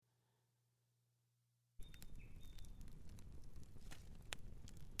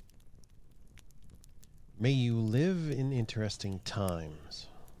May you live in interesting times.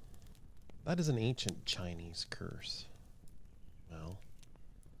 That is an ancient Chinese curse. Well,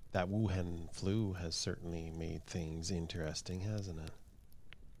 that Wuhan flu has certainly made things interesting, hasn't it?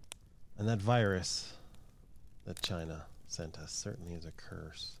 And that virus that China sent us certainly is a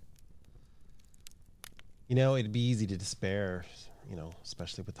curse. You know, it'd be easy to despair,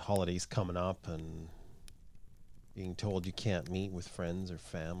 especially with the holidays coming up and being told you can't meet with friends or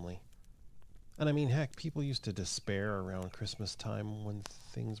family. And I mean, heck, people used to despair around Christmas time when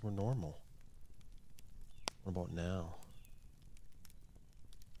things were normal. What about now?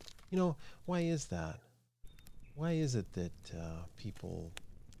 Why is that? Why is it that people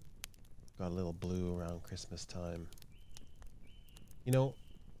got a little blue around Christmas time? You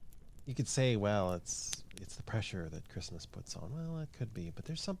could say, well, it's the pressure that Christmas puts on. Well, that could be, but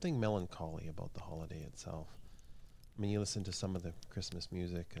there's something melancholy about the holiday itself. I mean, you listen to some of the Christmas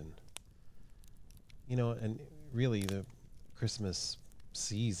music and really the Christmas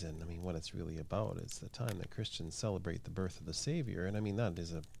season, I mean, what it's really about is the time that Christians celebrate the birth of the Savior. And I mean, that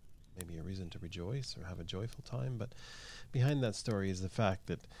is maybe a reason to rejoice or have a joyful time. But behind that story is the fact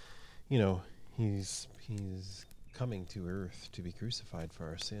that, he's coming to earth to be crucified for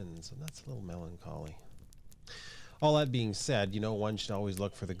our sins. And that's a little melancholy. All that being said, one should always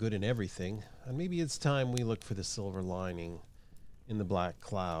look for the good in everything. And maybe it's time we look for the silver lining in the black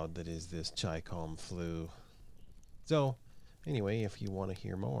cloud that is this Chi-Com flu. So, anyway, if you want to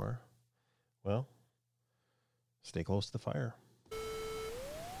hear more, well, stay close to the fire.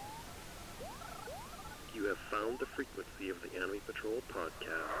 You have found the frequency of the Enemy Patrol podcast.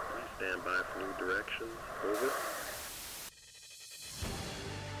 Please stand by for new directions. Over.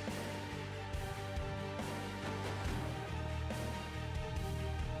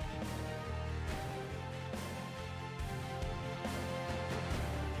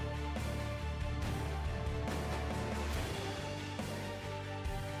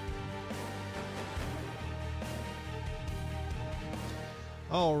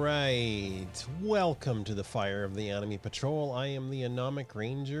 All right, welcome to the Fire of the Enemy Patrol. I am the Anomic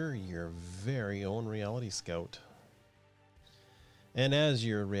Ranger, your very own reality scout. And as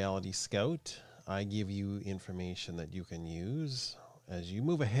your reality scout, I give you information that you can use as you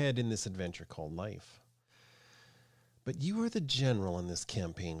move ahead in this adventure called life. But you are the general in this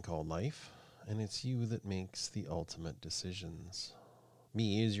campaign called life, and it's you that makes the ultimate decisions.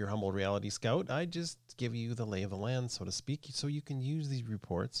 Me as your humble reality scout, I just give you the lay of the land, so to speak, so you can use these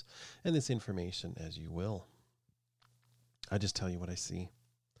reports and this information as you will. I just tell you what I see.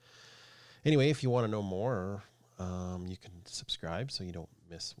 Anyway, if you want to know more, you can subscribe so you don't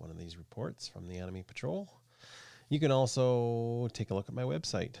miss one of these reports from the Enemy Patrol. You can also take a look at my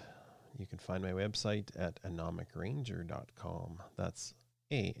website. You can find my website at anomicranger.com. That's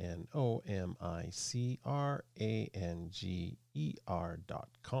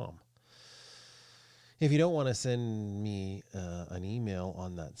anomicranger.com. If you don't want to send me an email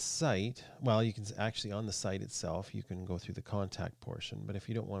on that site, well, you can actually on the site itself, you can go through the contact portion. But if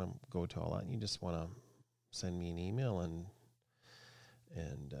you don't want to go to all that, you just want to send me an email and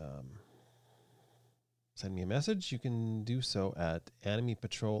send me a message, you can do so at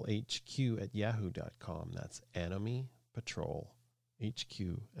enemypatrolhq@yahoo.com. That's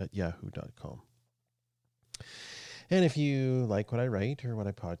enemypatrolhq@yahoo.com. And if you like what I write or what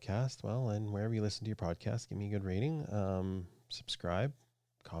I podcast, well, and wherever you listen to your podcast, give me a good rating, subscribe,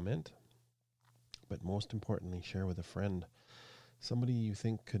 comment, but most importantly, share with a friend, somebody you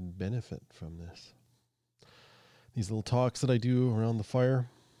think could benefit from this. These little talks that I do around the fire.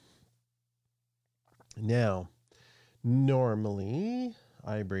 Now, normally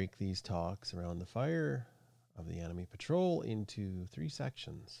I break these talks around the fire of the Enemy Patrol into 3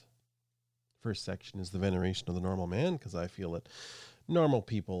 sections. First section is the veneration of the normal man, because I feel that normal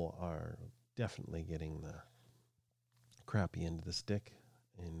people are definitely getting the crappy end of the stick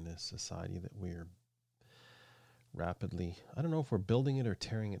in this society that we're rapidly, I don't know if we're building it or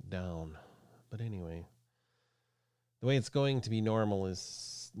tearing it down, but anyway, the way it's going to be normal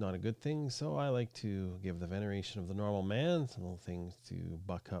is not a good thing, so I like to give the veneration of the normal man, some little things to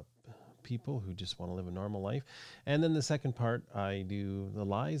buck up people who just want to live a normal life. And then the second part, I do the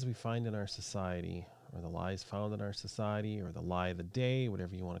lies we find in our society, or the lies found in our society, or the lie of the day,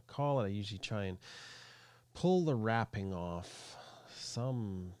 whatever you want to call it. I usually try and pull the wrapping off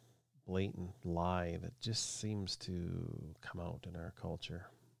some blatant lie that just seems to come out in our culture.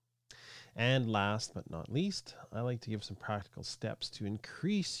 And last but not least, I like to give some practical steps to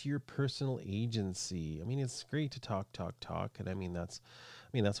increase your personal agency. I mean, it's great to talk, and I mean that's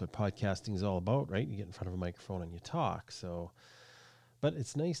what podcasting is all about, right? You get in front of a microphone and you talk. So, but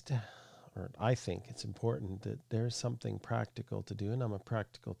it's nice to or I think it's important that there's something practical to do. And I'm a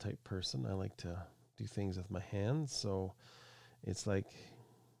practical type person. I like to do things with my hands. So it's like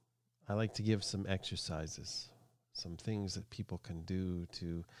I like to give some exercises, some things that people can do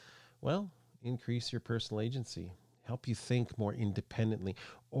to, well, increase your personal agency, help you think more independently,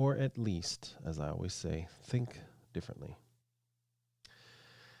 or at least, as I always say, think differently.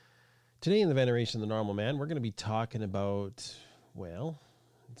 Today in the Veneration of the Normal Man, we're going to be talking about, well,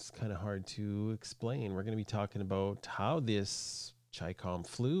 it's kind of hard to explain. We're going to be talking about how this Chi-Com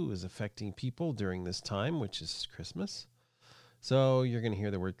flu is affecting people during this time, which is Christmas. So you're going to hear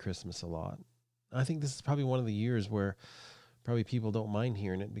the word Christmas a lot. I think this is probably one of the years where probably people don't mind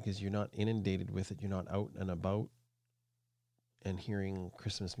hearing it because you're not inundated with it. You're not out and about and hearing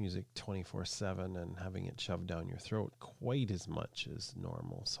Christmas music 24/7 and having it shoved down your throat quite as much as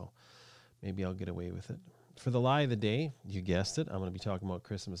normal. So maybe I'll get away with it. For the lie of the day, you guessed it, I'm going to be talking about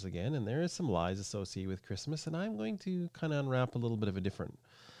Christmas again, and there is some lies associated with Christmas, and I'm going to kind of unwrap a little bit of a different,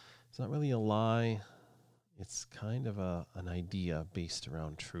 it's not really a lie, it's kind of an idea based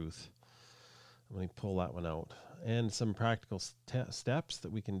around truth. I'm going to pull that one out. And some practical steps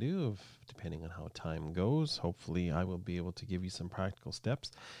that we can do, depending on how time goes. Hopefully I will be able to give you some practical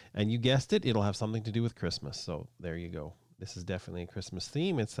steps. And you guessed it, it'll have something to do with Christmas. So there you go. This is definitely a Christmas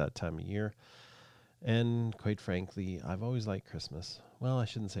theme. It's that time of year. And quite frankly, I've always liked Christmas. Well, I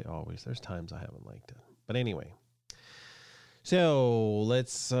shouldn't say always. There's times I haven't liked it. But anyway. So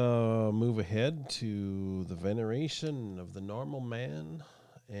let's move ahead to the veneration of the normal man.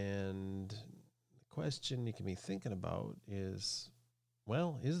 And the question you can be thinking about is,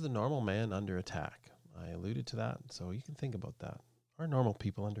 well, is the normal man under attack? I alluded to that, so you can think about that. Are normal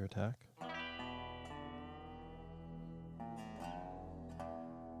people under attack?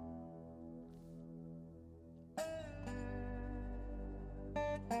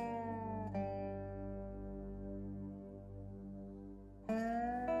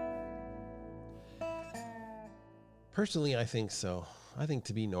 Personally, I think so. I think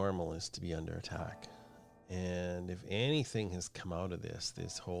to be normal is to be under attack. And if anything has come out of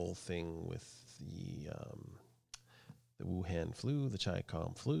this whole thing with the Wuhan flu, the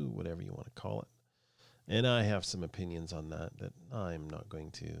Chi-Com flu, whatever you want to call it, and I have some opinions on that I'm not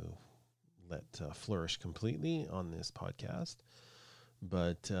going to let flourish completely on this podcast.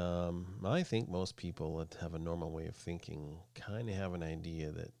 But I think most people that have a normal way of thinking kind of have an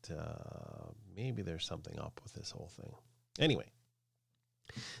idea that maybe there's something up with this whole thing. Anyway,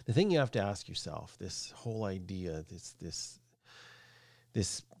 the thing you have to ask yourself, this whole idea, this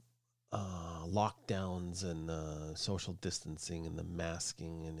lockdowns and social distancing and the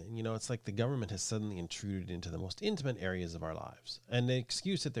masking, and it's like the government has suddenly intruded into the most intimate areas of our lives. And the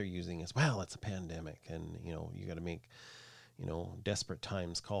excuse that they're using is, well, it's a pandemic, and you got to make desperate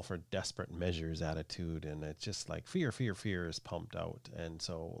times call for desperate measures attitude. And it's just like fear is pumped out. And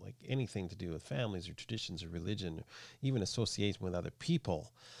so like anything to do with families or traditions or religion, or even association with other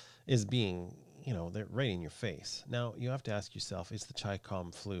people is being, they're right in your face. Now you have to ask yourself, is the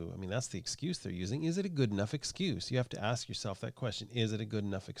Chi-Com flu, I mean, that's the excuse they're using. Is it a good enough excuse? You have to ask yourself that question. Is it a good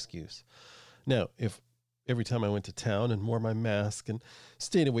enough excuse? Now, if every time I went to town and wore my mask and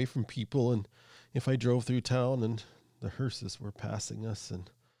stayed away from people, and if I drove through town and the hearses were passing us,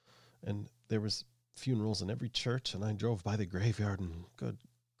 and there was funerals in every church, and I drove by the graveyard, and good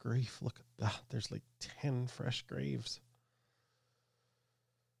grief, look at that. There's like 10 fresh graves.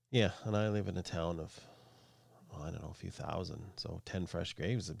 Yeah, and I live in a town of, I don't know, a few thousand. So 10 fresh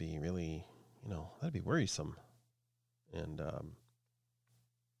graves would be really, that'd be worrisome. And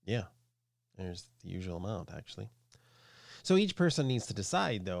yeah, there's the usual amount, actually. So each person needs to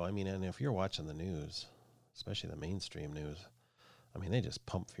decide, though. I mean, and if you're watching the news, especially the mainstream news, I mean, they just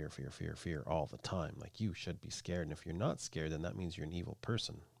pump fear all the time. Like, you should be scared. And if you're not scared, then that means you're an evil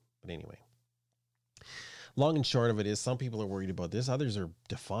person. But anyway, long and short of it is, some people are worried about this. Others are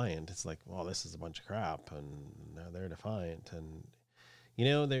defiant. It's like, well, this is a bunch of crap. And now they're defiant. And,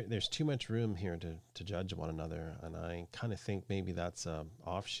 there's too much room here to judge one another. And I kind of think maybe that's an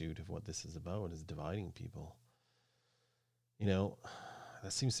offshoot of what this is about, is dividing people.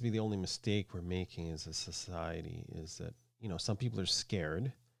 That seems to be the only mistake we're making as a society, is that, some people are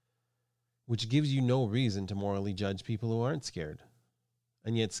scared, which gives you no reason to morally judge people who aren't scared.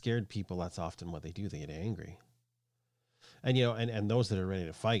 And yet scared people, that's often what they do. They get angry. And, and those that are ready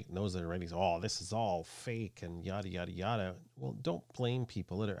to fight, and those that are ready to, oh, this is all fake and yada, yada, yada. Well, don't blame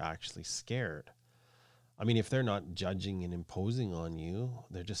people that are actually scared. I mean, if they're not judging and imposing on you,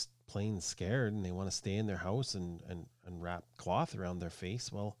 they're just plain scared and they want to stay in their house and wrap cloth around their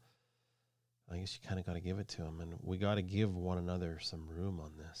face. Well, I guess you kind of got to give it to them, and we got to give one another some room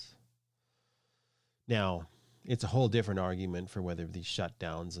on this. Now, it's a whole different argument for whether these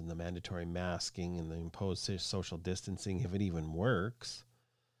shutdowns and the mandatory masking and the imposed social distancing, if it even works.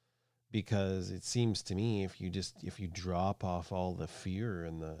 Because it seems to me, if you drop off all the fear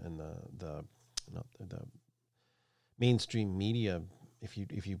and the mainstream media, if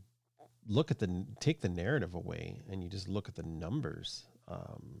you look at take the narrative away and you just look at the numbers,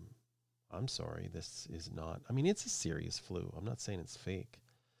 I'm sorry, this is not. I mean, it's a serious flu. I'm not saying it's fake,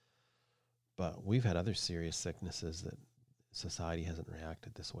 but we've had other serious sicknesses that society hasn't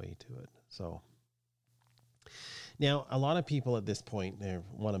reacted this way to it. So. Now, a lot of people at this point, they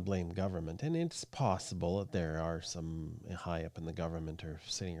want to blame government, and it's possible that there are some high up in the government or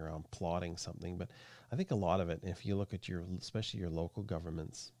sitting around plotting something. But I think a lot of it, if you look at especially your local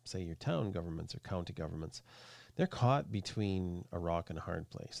governments, say your town governments or county governments, they're caught between a rock and a hard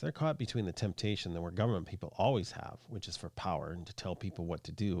place. They're caught between the temptation that where government people always have, which is for power and to tell people what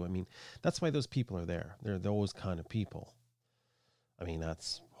to do. I mean, that's why those people are there. They're those kind of people. I mean,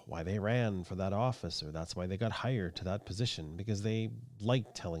 that's why they ran for that office, or that's why they got hired to that position, because they like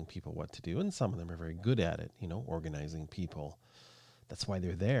telling people what to do. And some of them are very good at it, organizing people. That's why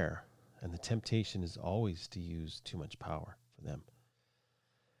they're there. And the temptation is always to use too much power for them.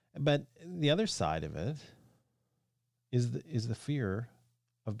 But the other side of it is the fear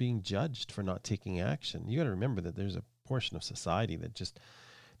of being judged for not taking action. You got to remember that there's a portion of society that just,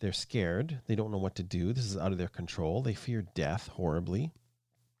 they're scared. They don't know what to do. This is out of their control. They fear death horribly.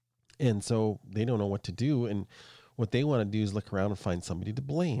 And so they don't know what to do. And what they want to do is look around and find somebody to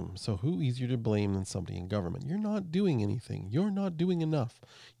blame. So who easier to blame than somebody in government? You're not doing anything. You're not doing enough.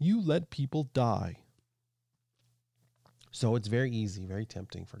 You let people die. So it's very easy, very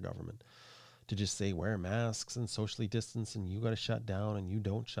tempting for government to just say, wear masks and socially distance, and you got to shut down, and you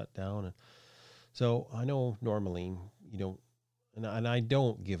don't shut down. And so I know normally you don't, and I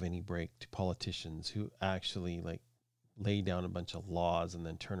don't give any break to politicians who actually lay down a bunch of laws and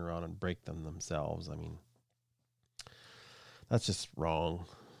then turn around and break them themselves. I mean, that's just wrong.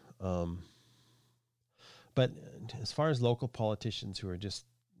 But as far as local politicians who are just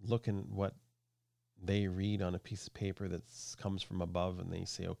looking what they read on a piece of paper that comes from above, and they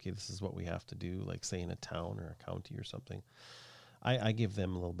say, okay, this is what we have to do, like say in a town or a county or something, I give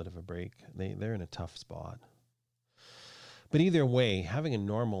them a little bit of a break. They're in a tough spot. But either way, having a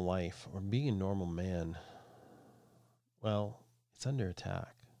normal life or being a normal man, well, it's under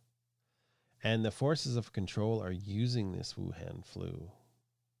attack. And the forces of control are using this Wuhan flu,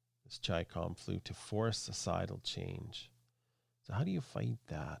 this Chi-Com flu, to force societal change. So how do you fight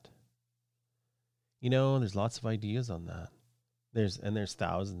that? There's lots of ideas on that. There's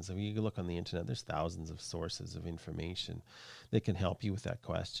thousands. If you look on the internet, there's thousands of sources of information that can help you with that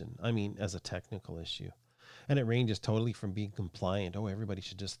question. I mean, as a technical issue. And it ranges totally from being compliant. Oh, everybody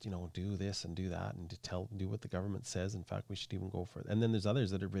should just, do this and do that and do what the government says. In fact, we should even go for it. And then there's others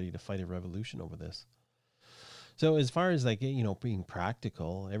that are ready to fight a revolution over this. So as far as being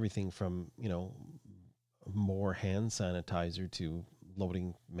practical, everything from, more hand sanitizer to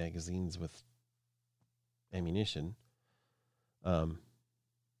loading magazines with ammunition.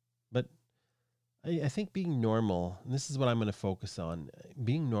 But I think being normal, and this is what I'm going to focus on,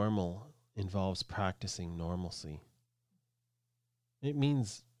 being normal involves practicing normalcy. It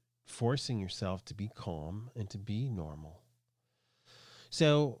means forcing yourself to be calm and to be normal.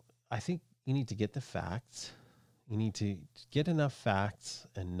 So I think you need to get the facts. You need to get enough facts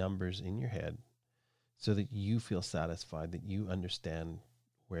and numbers in your head so that you feel satisfied, that you understand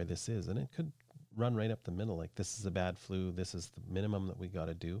where this is. And it could run right up the middle, like this is a bad flu, this is the minimum that we got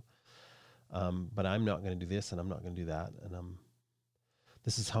to do. But I'm not going to do this, and I'm not going to do that. And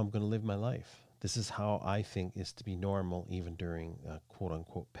this is how I'm going to live my life. This is how I think is to be normal, even during a quote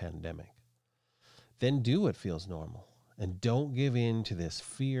unquote pandemic. Then do what feels normal, and don't give in to this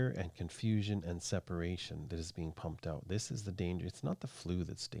fear and confusion and separation that is being pumped out. This is the danger. It's not the flu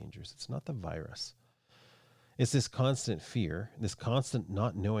that's dangerous. It's not the virus. It's this constant fear, this constant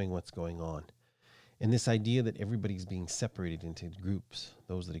not knowing what's going on. And this idea that everybody's being separated into groups,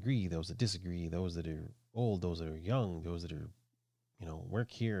 those that agree, those that disagree, those that are old, those that are young, those that are, work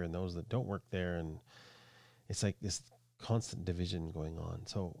here, and those that don't work there. And it's like this constant division going on.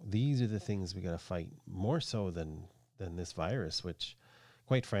 So these are the things we got to fight more so than this virus, which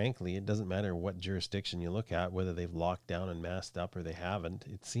quite frankly, it doesn't matter what jurisdiction you look at, whether they've locked down and masked up or they haven't.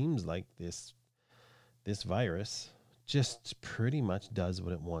 It seems like this virus just pretty much does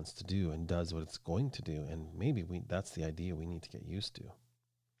what it wants to do and does what it's going to do. And maybe that's the idea we need to get used to.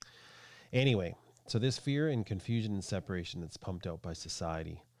 Anyway, so this fear and confusion and separation that's pumped out by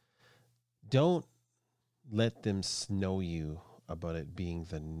society, don't let them snow you about it being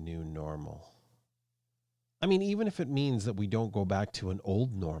the new normal. I mean, even if it means that we don't go back to an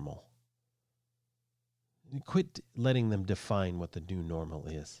old normal, quit letting them define what the new normal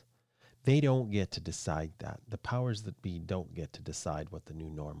is. They don't get to decide that. The powers that be don't get to decide what the new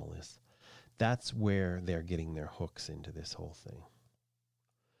normal is. That's where they're getting their hooks into this whole thing.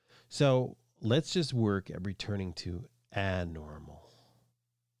 So let's just work at returning to a normal,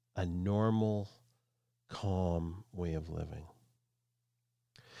 calm way of living.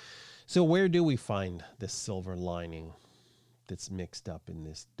 So where do we find this silver lining that's mixed up in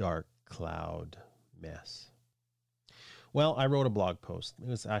this dark cloud mess? Well, I wrote a blog post. It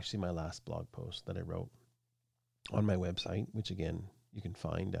was actually my last blog post that I wrote on my website, which again, you can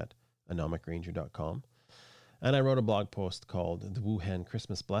find at anomicranger.com. And I wrote a blog post called The Wuhan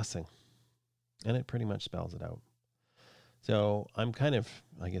Christmas Blessing. And it pretty much spells it out. So I'm kind of,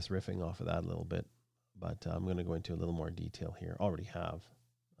 I guess, riffing off of that a little bit. But I'm going to go into a little more detail here. Already have.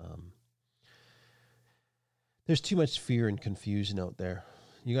 There's too much fear and confusion out there.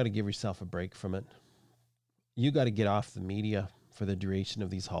 You got to give yourself a break from it. You got to get off the media for the duration of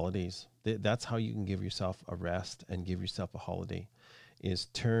these holidays. That's how you can give yourself a rest and give yourself a holiday, is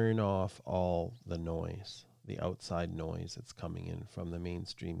turn off all the noise, the outside noise that's coming in from the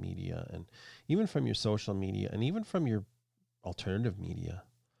mainstream media and even from your social media and even from your alternative media.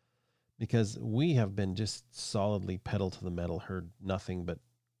 Because we have been just solidly pedal to the metal, heard nothing but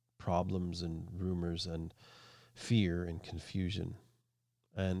problems and rumors and fear and confusion.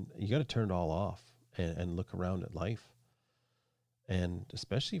 And you got to turn it all off and look around at life. And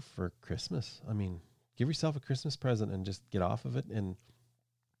especially for Christmas, I mean, give yourself a Christmas present and just get off of it and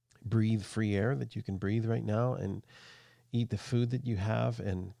breathe free air that you can breathe right now and eat the food that you have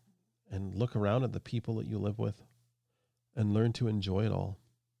and look around at the people that you live with and learn to enjoy it all.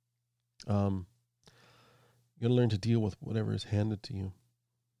 You got to learn to deal with whatever is handed to you.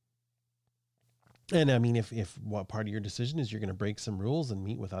 And I mean, if what part of your decision is you're going to break some rules and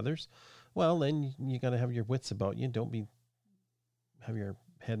meet with others, well, then you got to have your wits about you. Don't have your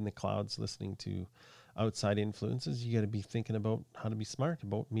head in the clouds listening to outside influences. You got to be thinking about how to be smart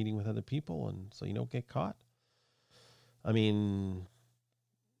about meeting with other people, and so you don't get caught. I mean,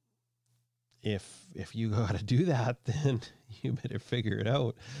 if you got to do that, then you better figure it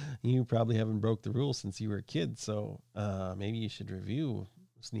out. You probably haven't broke the rules since you were a kid, so maybe you should review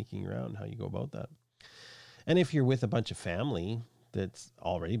sneaking around how you go about that. And if you're with a bunch of family that's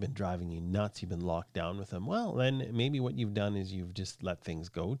already been driving you nuts, you've been locked down with them, well, then maybe what you've done is you've just let things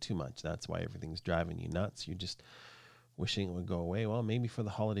go too much. That's why everything's driving you nuts. You're just wishing it would go away. Well, maybe for the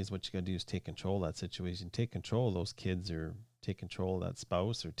holidays, what you got to do is take control of that situation, take control of those kids, or take control of that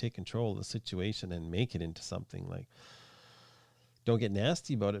spouse, or take control of the situation and make it into something. Like, don't get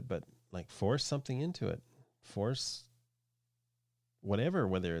nasty about it, but like force something into it. Force whatever,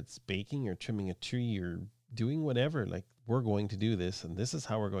 whether it's baking or trimming a tree or doing whatever. Like, we're going to do this, and this is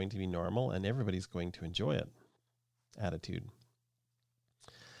how we're going to be normal, and everybody's going to enjoy it attitude.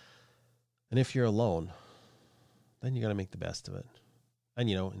 And if you're alone, then you got to make the best of it. And,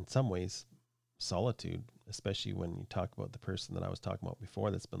 you know, in some ways, solitude, especially when you talk about the person that I was talking about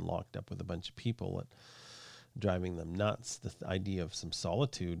before that's been locked up with a bunch of people and driving them nuts, the idea of some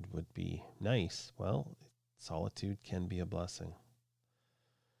solitude would be nice. Well, solitude can be a blessing.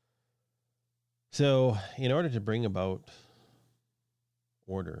 So, in order to bring about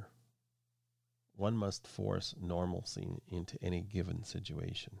order, one must force normalcy into any given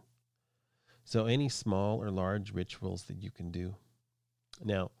situation. So, any small or large rituals that you can do.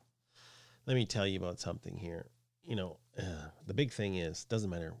 Now, let me tell you about something here. You know, the big thing is, doesn't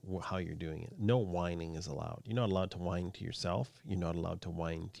matter how you're doing it. No whining is allowed. You're not allowed to whine to yourself. You're not allowed to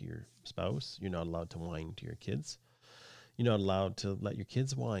whine to your spouse. You're not allowed to whine to your kids. You're not allowed to let your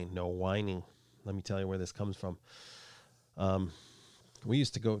kids whine. No whining. Let me tell you where this comes from. We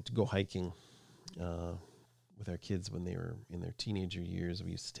used to go hiking with our kids when they were in their teenager years. We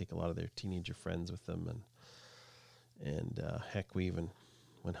used to take a lot of their teenager friends with them, and heck, we even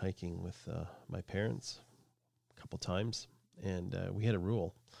went hiking with my parents a couple times. And we had a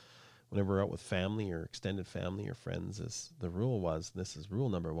rule whenever we're out with family or extended family or friends. The rule was, this is rule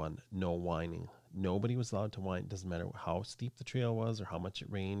number 1: no whining. Nobody was allowed to whine. It doesn't matter how steep the trail was or how much it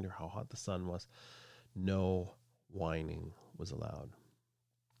rained or how hot the sun was. No whining was allowed.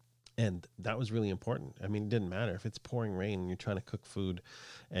 And that was really important. I mean, it didn't matter if it's pouring rain and you're trying to cook food,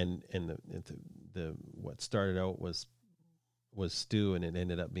 and the what started out was stew and it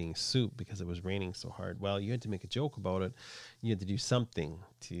ended up being soup because it was raining so hard. Well, you had to make a joke about it. You had to do something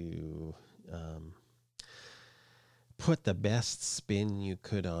to put the best spin you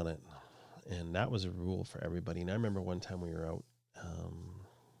could on it. And that was a rule for everybody. And I remember one time we were out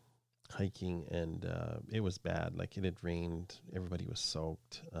hiking, and it was bad. Like, it had rained. Everybody was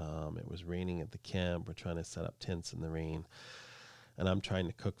soaked. It was raining at the camp. We're trying to set up tents in the rain, and I'm trying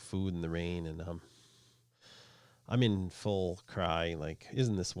to cook food in the rain, and I'm in full cry, like,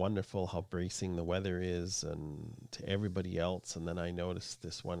 isn't this wonderful how bracing the weather is, and to everybody else. And then I noticed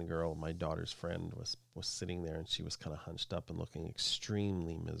this one girl, my daughter's friend, was sitting there, and she was kind of hunched up and looking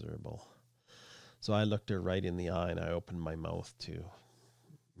extremely miserable. So I looked her right in the eye, and I opened my mouth to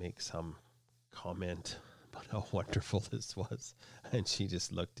make some comment about how wonderful this was. And she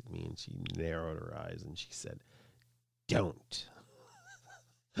just looked at me, and she narrowed her eyes, and she said, "Don't."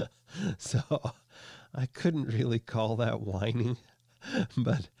 So I couldn't really call that whining,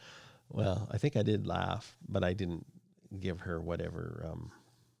 but, well, I think I did laugh, but I didn't give her whatever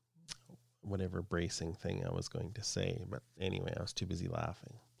bracing thing I was going to say. But anyway, I was too busy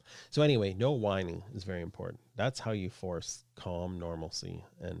laughing. So anyway, no whining is very important. That's how you force calm normalcy,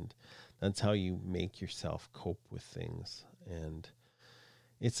 and that's how you make yourself cope with things. And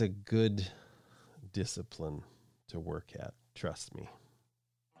it's a good discipline to work at, trust me.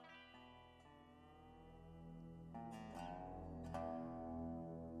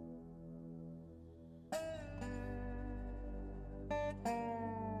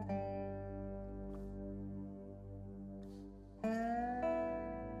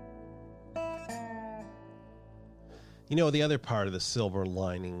 You know, the other part of the silver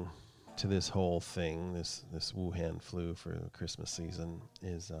lining to this whole thing, this Wuhan flu for the Christmas season,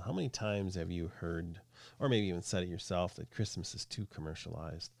 is how many times have you heard, or maybe even said it yourself, that Christmas is too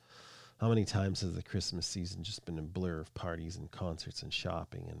commercialized? How many times has the Christmas season just been a blur of parties and concerts and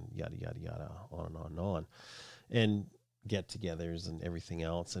shopping and yada, yada, yada, on and on and on, and get-togethers and everything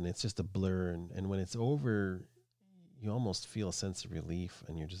else, and it's just a blur, and when it's over, you almost feel a sense of relief,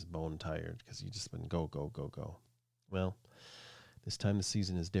 and you're just bone tired because you've just been go, go, go, go. Well, this time the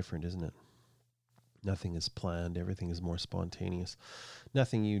season is different, isn't it? Nothing is planned. Everything is more spontaneous.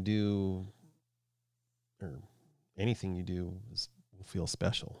 Nothing you do, or anything you do, will feel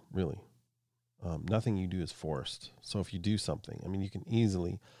special, really. Nothing you do is forced. So if you do something, I mean,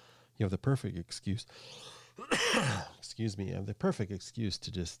 you have the perfect excuse. Excuse me. You have the perfect excuse to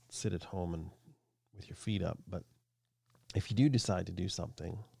just sit at home and with your feet up. But if you do decide to do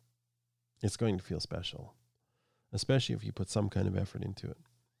something, it's going to feel special, especially if you put some kind of effort into it.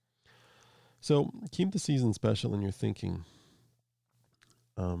 So keep the season special in your thinking,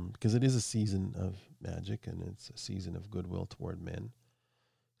 because it is a season of magic, and it's a season of goodwill toward men.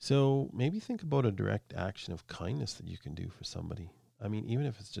 So maybe think about a direct action of kindness that you can do for somebody. I mean, even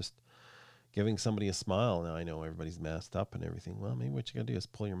if it's just giving somebody a smile. Now, I know everybody's masked up and everything. Well, maybe what you got to do is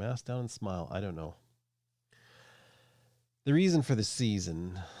pull your mask down and smile. I don't know. The reason for the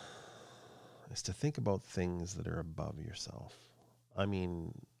season is to think about things that are above yourself. I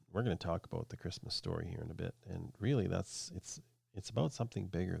mean, we're going to talk about the Christmas story here in a bit, and really it's about something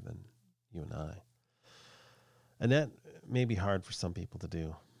bigger than you and I. And that may be hard for some people to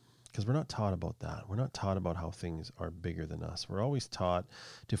do, because we're not taught about that. We're not taught about how things are bigger than us. We're always taught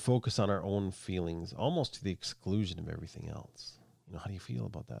to focus on our own feelings, almost to the exclusion of everything else. You know, how do you feel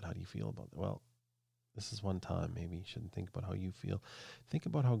about that? How do you feel about that? Well, this is one time. Maybe you shouldn't think about how you feel. Think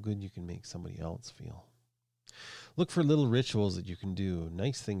about how good you can make somebody else feel. Look for little rituals that you can do,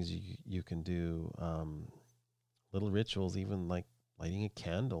 nice things you can do, little rituals, even like lighting a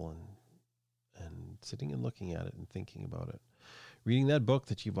candle and sitting and looking at it and thinking about it. Reading that book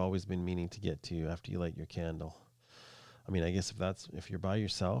that you've always been meaning to get to after you light your candle. I mean, I guess if you're by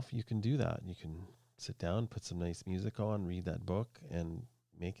yourself, you can do that. You can sit down, put some nice music on, read that book, and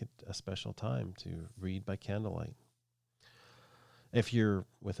make it a special time to read by candlelight. If you're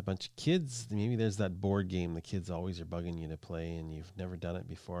with a bunch of kids, maybe there's that board game the kids always are bugging you to play, and you've never done it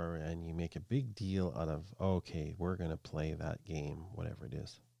before, and you make a big deal out of, okay, we're going to play that game, whatever it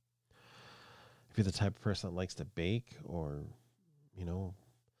is. If you're the type of person that likes to bake, or, you know,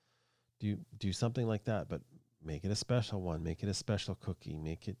 do something like that, but make it a special one. Make it a special cookie.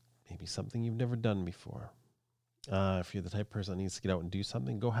 Make it maybe something you've never done before. If you're the type of person that needs to get out and do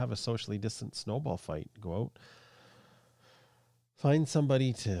something, go have a socially distant snowball fight. Go out. Find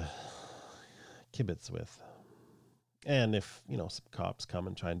somebody to kibitz with. And if, some cops come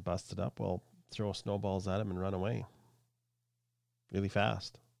and try and bust it up, well, throw snowballs at them and run away. Really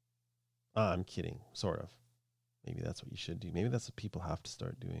fast. I'm kidding, sort of. Maybe that's what you should do. Maybe that's what people have to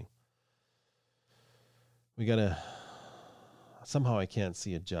start doing. We gotta... Somehow I can't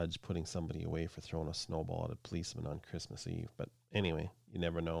see a judge putting somebody away for throwing a snowball at a policeman on Christmas Eve. But anyway, you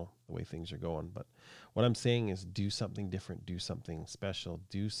never know the way things are going. But what I'm saying is, do something different, do something special,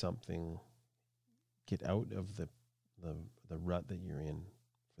 do something, get out of the rut that you're in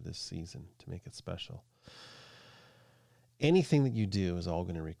for for this season to make it special. Anything that you do is all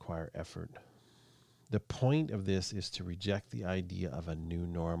going to require effort. The point of this is to reject the idea of a new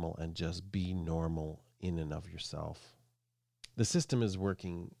normal and just be normal in and of yourself. The system is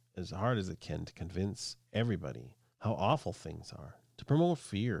working as hard as it can to convince everybody how awful things are, to promote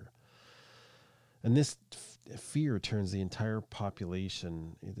fear. And this fear turns the entire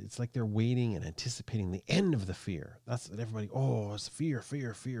population. It's like they're waiting and anticipating the end of the fear. That's what everybody, it's fear,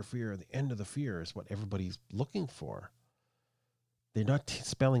 fear, fear, fear. The end of the fear is what everybody's looking for. They're not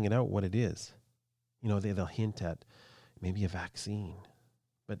spelling it out what it is. They'll hint at maybe a vaccine.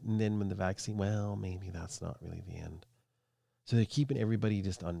 But then when the vaccine, maybe that's not really the end. So they're keeping everybody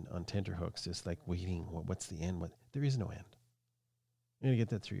just on tenterhooks, just like waiting. What's the end? There is no end. You got to get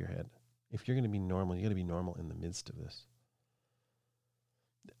that through your head. If you're going to be normal, you got to be normal in the midst of this.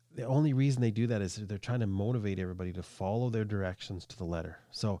 The only reason they do that is they're trying to motivate everybody to follow their directions to the letter.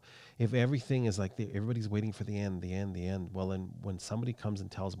 So if everything is like everybody's waiting for the end, well, then when somebody comes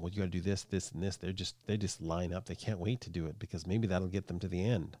and tells them, well, you got to do this, this, and this, they just line up. They can't wait to do it because maybe that'll get them to the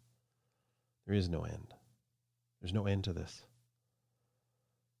end. There is no end. There's no end to this.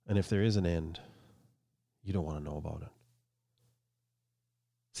 And if there is an end, you don't want to know about it.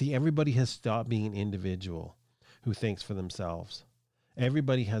 See, everybody has stopped being an individual who thinks for themselves.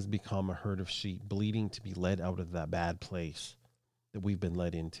 Everybody has become a herd of sheep bleeding to be led out of that bad place that we've been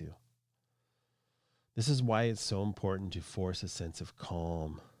led into. This is why it's so important to force a sense of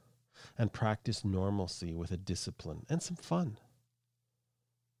calm and practice normalcy with a discipline and some fun.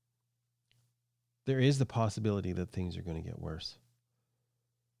 There is the possibility that things are going to get worse.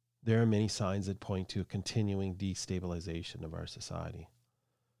 There are many signs that point to a continuing destabilization of our society.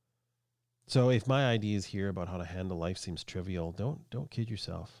 So if my ideas here about how to handle life seems trivial, don't kid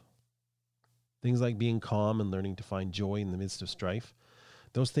yourself. Things like being calm and learning to find joy in the midst of strife,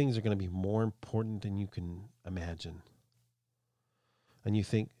 those things are going to be more important than you can imagine. And you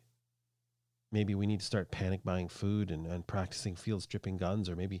think maybe we need to start panic buying food and practicing field stripping guns,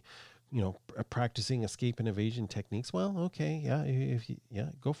 or maybe, practicing escape and evasion techniques. Well, okay,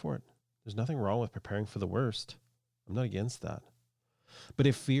 go for it. There's nothing wrong with preparing for the worst. I'm not against that. But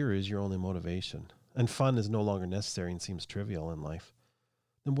if fear is your only motivation and fun is no longer necessary and seems trivial in life,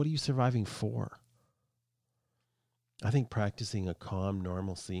 then what are you surviving for? I think practicing a calm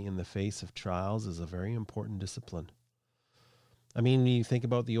normalcy in the face of trials is a very important discipline. I mean, you think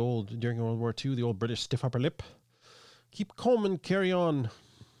about during World War II, the old British stiff upper lip. Keep calm and carry on.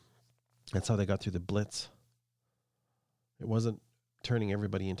 That's how they got through the Blitz. It wasn't turning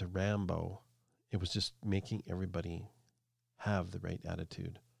everybody into Rambo. It was just making everybody have the right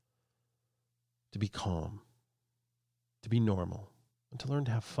attitude, to be calm, to be normal, and to learn to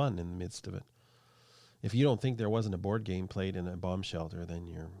have fun in the midst of it. If you don't think there wasn't a board game played in a bomb shelter, then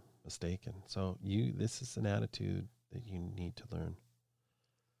you're mistaken. So this is an attitude that you need to learn.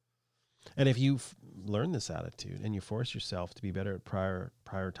 And if you learn this attitude and you force yourself to be better at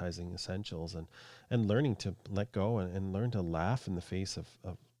prioritizing essentials and learning to let go and learn to laugh in the face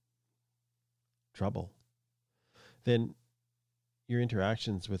of trouble, then your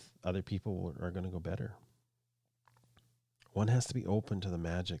interactions with other people are going to go better. One has to be open to the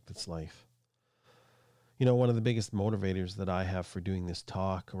magic that's life. One of the biggest motivators that I have for doing this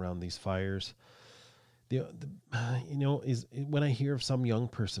talk around these fires, is when I hear of some young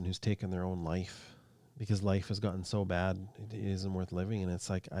person who's taken their own life because life has gotten so bad, it isn't worth living. And it's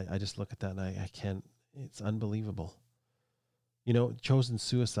like, I just look at that and I can't, it's unbelievable. Chosen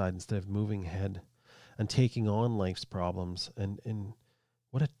suicide instead of moving ahead and taking on life's problems. And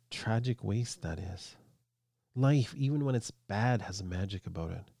what a tragic waste that is. Life, even when it's bad, has a magic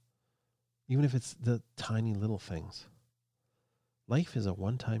about it. Even if it's the tiny little things. Life is a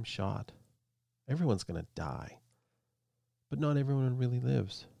one-time shot. Everyone's going to die. But not everyone really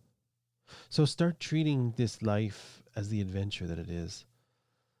lives. So start treating this life as the adventure that it is.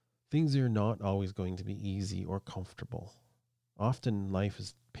 Things are not always going to be easy or comfortable. Often life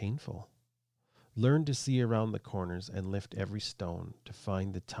is painful. Learn to see around the corners and lift every stone to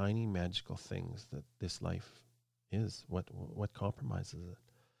find the tiny magical things that this life is, what compromises it.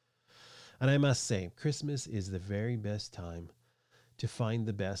 And I must say, Christmas is the very best time to find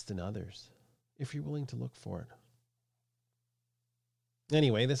the best in others, if you're willing to look for it.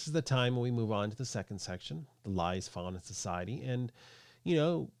 Anyway, this is the time when we move on to the second section, the lies found in society. And,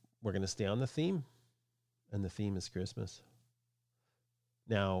 we're going to stay on the theme, and the theme is Christmas.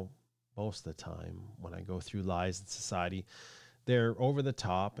 Now, most of the time when I go through lies in society, they're over the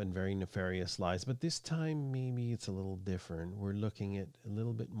top and very nefarious lies. But this time, maybe it's a little different. We're looking at a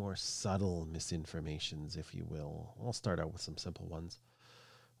little bit more subtle misinformations, if you will. I'll start out with some simple ones.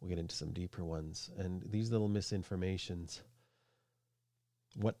 we'll get into some deeper ones. And these little misinformations.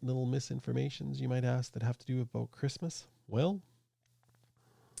 What little misinformations, you might ask, that have to do about Christmas? Well,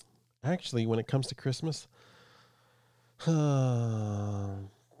 actually, when it comes to Christmas, there's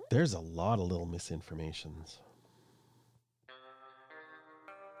a lot of little misinformations.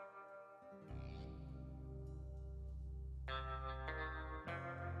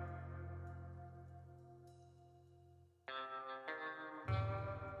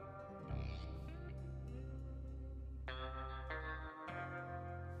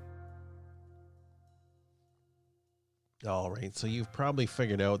 All right, so you've probably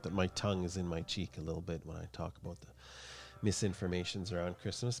figured out that my tongue is in my cheek a little bit when I talk about the misinformations around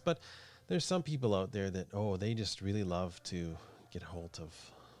Christmas, but there's some people out there that, they just really love to get a hold of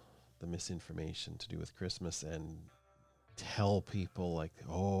the misinformation to do with Christmas and tell people like,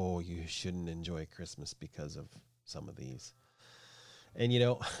 you shouldn't enjoy Christmas because of some of these. And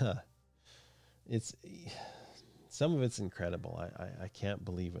it's some of it's incredible. I can't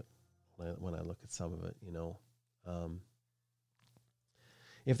believe it when I look at some of it.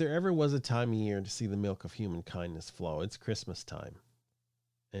 If there ever was a time of year to see the milk of human kindness flow, it's Christmas time.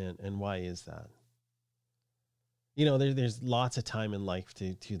 And why is that? There's lots of time in life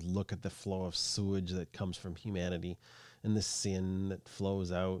to look at the flow of sewage that comes from humanity and the sin that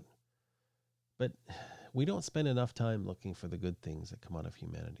flows out. But we don't spend enough time looking for the good things that come out of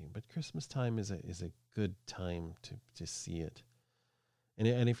humanity. But Christmas time is a good time to see it.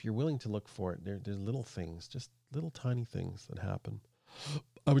 And if you're willing to look for it, there's little things, just little tiny things that happen.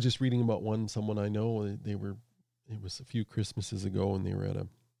 I was just reading about someone I know. It was a few Christmases ago, and they were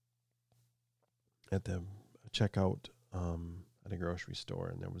at the checkout at a grocery store,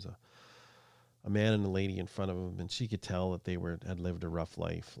 and there was a man and a lady in front of them, and she could tell that they had lived a rough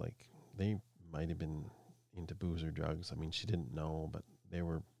life. Like, they might have been into booze or drugs. I mean, she didn't know, but they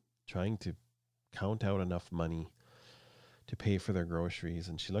were trying to count out enough money to pay for their groceries.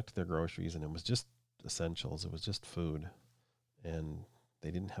 And she looked at their groceries, and it was just essentials. It was just food, and they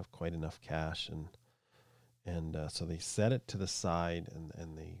didn't have quite enough cash. And so they set it to the side,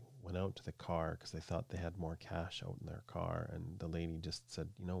 and they went out to the car because they thought they had more cash out in their car. And the lady just said,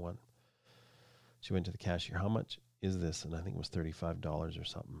 you know what? She went to the cashier. How much is this? And I think it was $35 or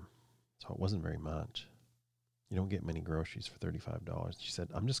something. So it wasn't very much. You don't get many groceries for $35. She said,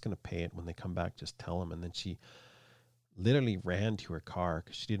 I'm just going to pay it. When they come back, just tell them. And then she literally ran to her car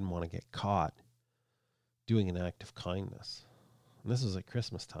because she didn't want to get caught doing an act of kindness. And this was at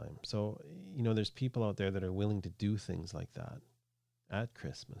Christmas time. So, there's people out there that are willing to do things like that at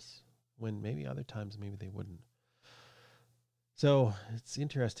Christmas, when maybe other times, maybe they wouldn't. So it's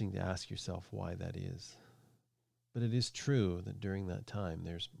interesting to ask yourself why that is. But it is true that during that time,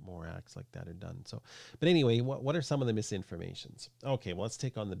 there's more acts like that are done. So, but anyway, what are some of the misinformations? Okay, well, let's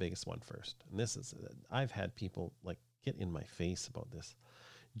take on the biggest one first. And this is, I've had people like get in my face about this.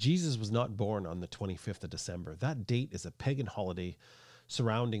 Jesus was not born on the 25th of December. That date is a pagan holiday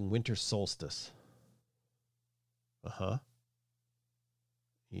surrounding winter solstice.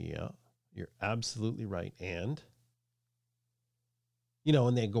 Yeah, you're absolutely right. And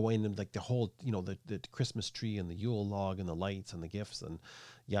they go in and like the whole, the Christmas tree and the Yule log and the lights and the gifts and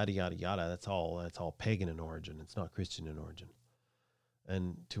yada, yada, yada. That's all pagan in origin. It's not Christian in origin.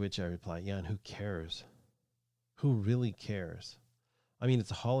 And to which I reply, yeah, and who cares? Who really cares? I mean,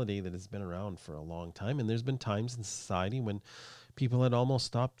 it's a holiday that has been around for a long time, and there's been times in society when people had almost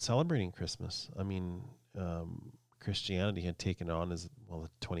stopped celebrating Christmas. I mean, Christianity had taken it on as, well,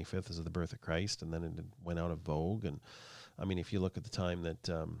 the 25th is the birth of Christ, and then it went out of vogue. And I mean, if you look at the time that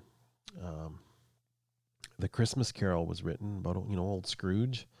the Christmas Carol was written about, old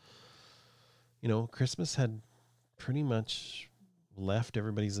Scrooge, Christmas had pretty much left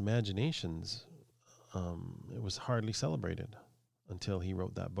everybody's imaginations. It was hardly celebrated until he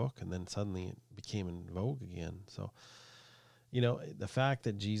wrote that book, and then suddenly it became in vogue again. So, the fact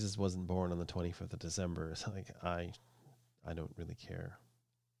that Jesus wasn't born on the 25th of December is like, I don't really care.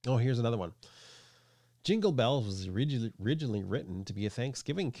 Oh, here's another one. Jingle Bells was originally written to be a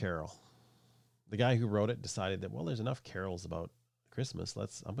Thanksgiving carol. The guy who wrote it decided that, well, there's enough carols about Christmas.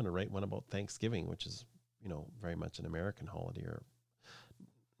 I'm going to write one about Thanksgiving, which is, very much an American holiday, or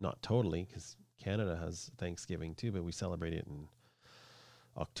not totally, because Canada has Thanksgiving too, but we celebrate it in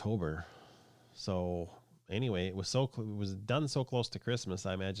October. So anyway, it was done so close to Christmas.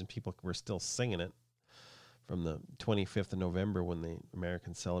 I imagine people were still singing it from the 25th of November when the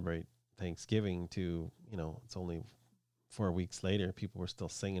Americans celebrate Thanksgiving to, it's only 4 weeks later, people were still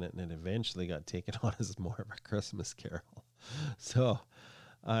singing it, and it eventually got taken on as more of a Christmas carol. So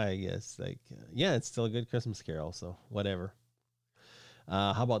I guess it's still a good Christmas carol. So whatever.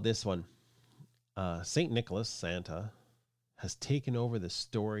 How about this one? St. Nicholas, Santa, has taken over the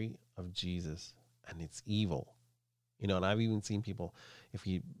story of Jesus, and it's evil. And I've even seen people, if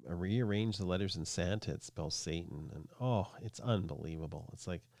you rearrange the letters in Santa, it spells Satan. And it's unbelievable. It's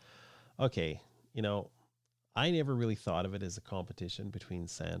like, okay, I never really thought of it as a competition between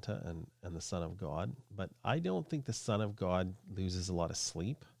Santa and the Son of God, but I don't think the Son of God loses a lot of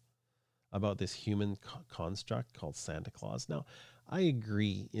sleep about this human construct called Santa Claus. Now, I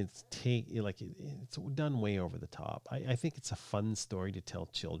agree, it's done way over the top. I think it's a fun story to tell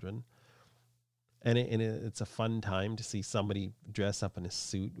children, and it's a fun time to see somebody dress up in a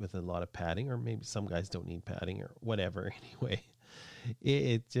suit with a lot of padding, or maybe some guys don't need padding or whatever. Anyway,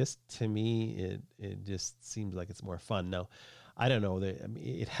 it just, to me, it just seems like it's more fun. Now, I don't know,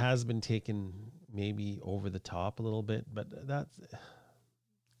 it has been taken maybe over the top a little bit, but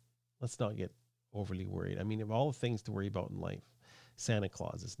let's not get overly worried. I mean, of all the things to worry about in life, Santa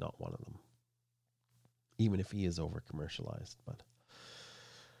Claus is not one of them, even if he is over commercialized. But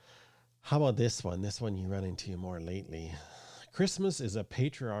how about this one? This one you run into more lately. Christmas is a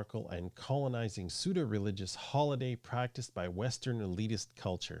patriarchal and colonizing pseudo-religious holiday practiced by Western elitist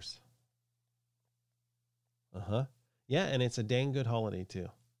cultures. Yeah, and it's a dang good holiday too.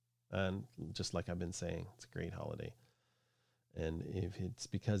 And just like I've been saying, it's a great holiday. And if it's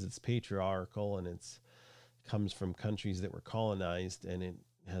because it's patriarchal and it's comes from countries that were colonized and it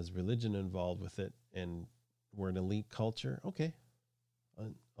has religion involved with it and we're an elite culture, okay,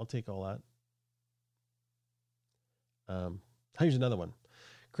 I'll take all that. Here's another one.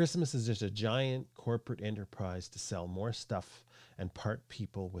 Christmas is just a giant corporate enterprise to sell more stuff and part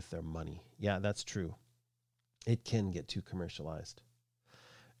people with their money. Yeah, that's true. It can get too commercialized.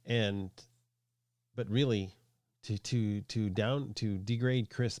 But really, to degrade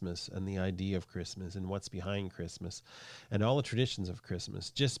Christmas and the idea of Christmas and what's behind Christmas and all the traditions of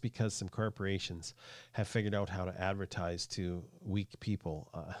Christmas, just because some corporations have figured out how to advertise to weak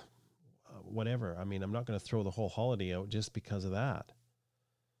people, whatever. I mean, I'm not going to throw the whole holiday out just because of that.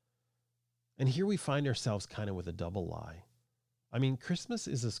 And here we find ourselves kind of with a double lie. I mean, Christmas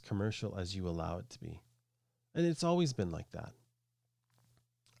is as commercial as you allow it to be. And it's always been like that.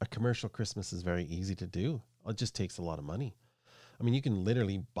 A commercial Christmas is very easy to do. It just takes a lot of money. I mean, you can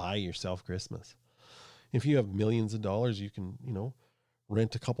literally buy yourself Christmas. If you have millions of dollars, you can,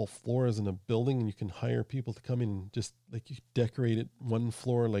 rent a couple floors in a building and you can hire people to come in and just like you decorate it one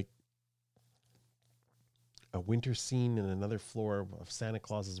floor like a winter scene and another floor of Santa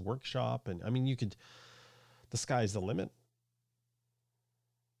Claus's workshop. And I mean, the sky's the limit.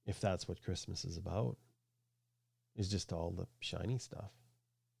 If that's what Christmas is about, is just all the shiny stuff.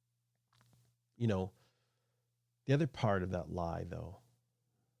 The other part of that lie, though,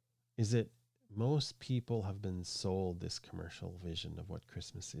 is that most people have been sold this commercial vision of what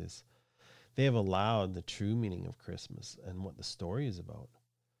Christmas is. They have allowed the true meaning of Christmas and what the story is about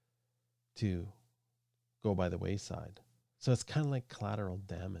to go by the wayside. So it's kind of like collateral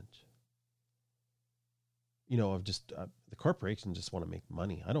damage. Of just the corporations just want to make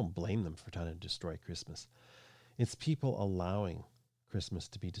money. I don't blame them for trying to destroy Christmas. It's people allowing Christmas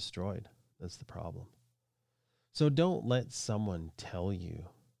to be destroyed. That's the problem. So don't let someone tell you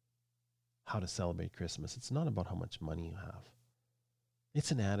how to celebrate Christmas. It's not about how much money you have.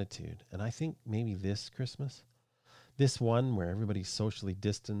 It's an attitude. And I think maybe this Christmas, this one where everybody's socially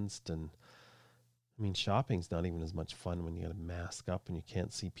distanced, and I mean, shopping's not even as much fun when you got to mask up and you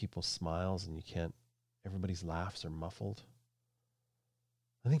can't see people's smiles and everybody's laughs are muffled.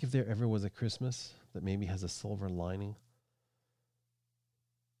 I think if there ever was a Christmas that maybe has a silver lining,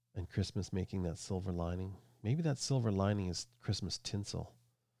 and Christmas making that silver lining, maybe that silver lining is Christmas tinsel.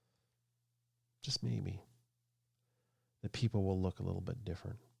 Just maybe. That people will look a little bit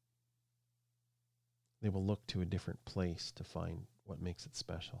different. They will look to a different place to find what makes it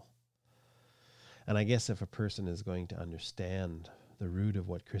special. And I guess if a person is going to understand the root of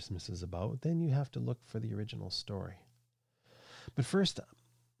what Christmas is about, then you have to look for the original story. But first,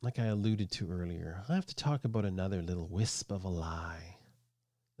 like I alluded to earlier, I have to talk about another little wisp of a lie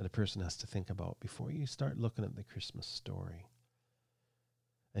that a person has to think about before you start looking at the Christmas story.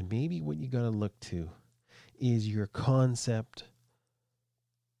 And maybe what you got to look to is your concept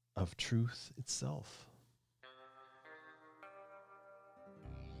of truth itself.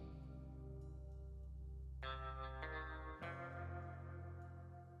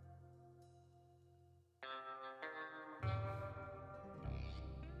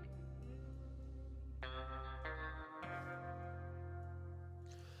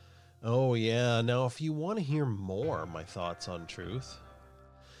 Oh, yeah. Now, if you want to hear more of my thoughts on truth,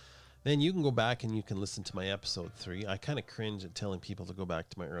 then you can go back and you can listen to my episode 3. I kind of cringe at telling people to go back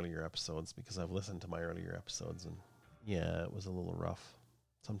to my earlier episodes because I've listened to my earlier episodes and yeah, it was a little rough.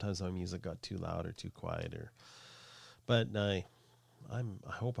 Sometimes my music got too loud or too quiet, but I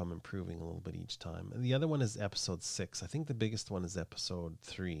hope I'm improving a little bit each time. And the other one is episode 6. I think the biggest one is episode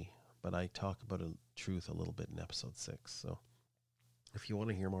 3, but I talk about truth a little bit in episode 6. So if you want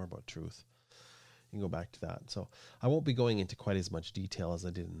to hear more about truth, you can go back to that. So I won't be going into quite as much detail as I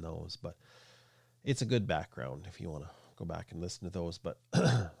did in those, but it's a good background if you want to go back and listen to those. But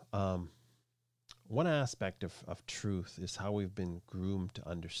one aspect of truth is how we've been groomed to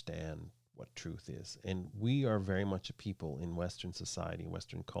understand what truth is. And we are very much a people in Western society,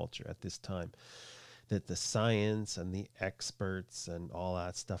 Western culture at this time, that the science and the experts and all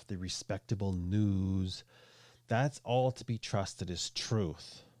that stuff, the respectable news, that's all to be trusted as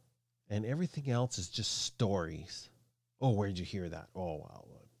truth. And everything else is just stories. Oh, where'd you hear that? Oh, wow,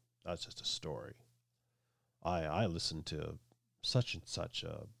 that's just a story. I listened to such and such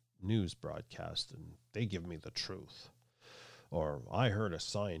a news broadcast and they give me the truth. Or I heard a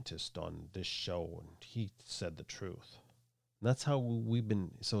scientist on this show and he said the truth. And that's how we've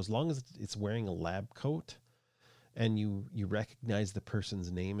been. So as long as it's wearing a lab coat and you recognize the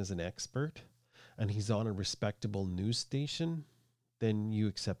person's name as an expert and he's on a respectable news station, then you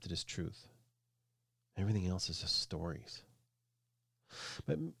accept it as truth. Everything else is just stories.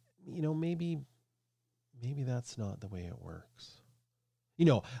 But, maybe that's not the way it works.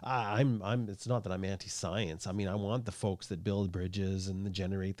 It's not that I'm anti-science. I mean, I want the folks that build bridges and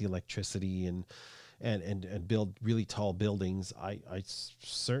generate the electricity and build really tall buildings. I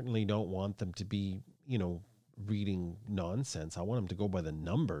certainly don't want them to be, reading nonsense. I want them to go by the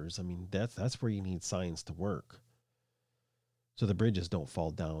numbers. I mean, that's where you need science to work. So the bridges don't fall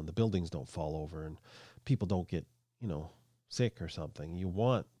down, the buildings don't fall over, and people don't get, sick or something. You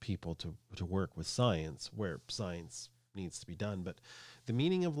want people to work with science where science needs to be done. But the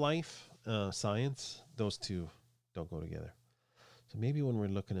meaning of life, science, those two don't go together. So maybe when we're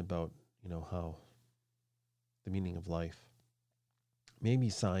looking about, how the meaning of life, maybe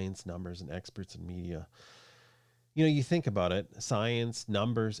science, numbers, and experts in media, you think about it, science,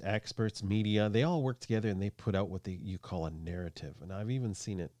 numbers, experts, media, they all work together and they put out what you call a narrative. And I've even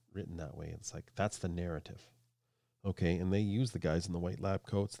seen it written that way. It's like, that's the narrative. Okay. And they use the guys in the white lab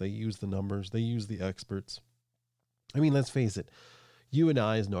coats. They use the numbers. They use the experts. I mean, let's face it. You and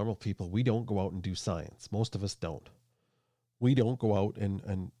I as normal people, we don't go out and do science. Most of us don't. We don't go out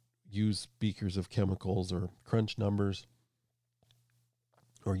and use beakers of chemicals or crunch numbers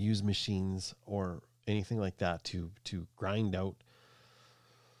or use machines or anything like that to grind out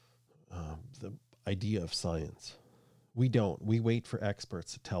the idea of science. We don't. We wait for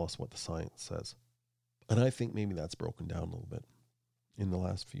experts to tell us what the science says. And I think maybe that's broken down a little bit in the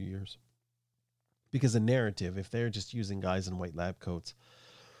last few years. Because a narrative, if they're just using guys in white lab coats,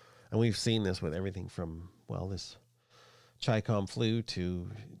 and we've seen this with everything from, this Chi-Com flu to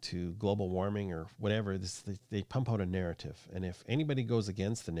global warming or whatever, they pump out a narrative. And if anybody goes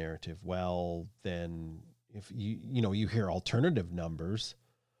against the narrative, then if you hear alternative numbers,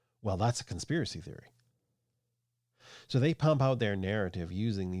 that's a conspiracy theory. So they pump out their narrative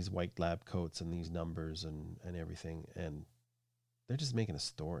using these white lab coats and these numbers and everything, and they're just making a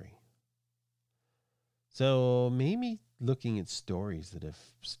story. So maybe looking at stories that have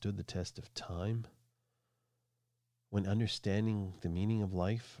stood the test of time, when understanding the meaning of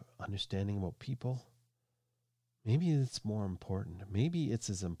life, understanding about people, maybe it's more important. Maybe it's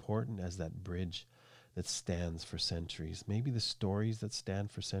as important as that bridge that stands for centuries. Maybe the stories that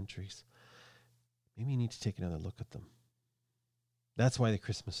stand for centuries. Maybe you need to take another look at them. That's why the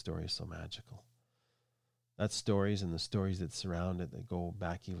Christmas story is so magical. That's stories and the stories that surround it that go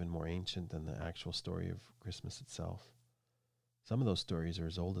back even more ancient than the actual story of Christmas itself. Some of those stories are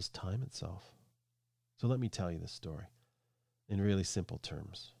as old as time itself. So let me tell you this story in really simple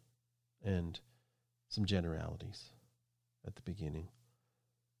terms and some generalities at the beginning.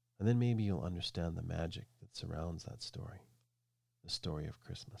 And then maybe you'll understand the magic that surrounds that story, the story of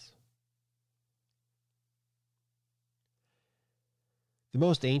Christmas. The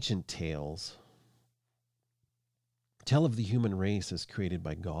most ancient tales tell of the human race as created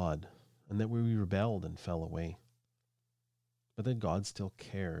by God, and that we rebelled and fell away. But that God still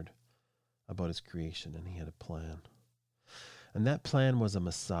cared about his creation, and he had a plan. And that plan was a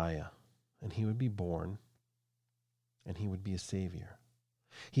Messiah, and he would be born, and he would be a savior.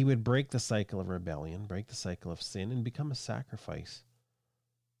 He would break the cycle of rebellion, break the cycle of sin, and become a sacrifice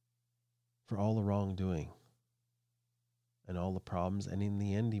for all the wrongdoing and all the problems, and in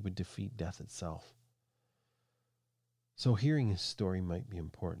the end, he would defeat death itself. So hearing his story might be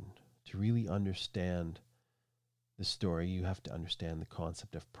important to really understand the story, you have to understand the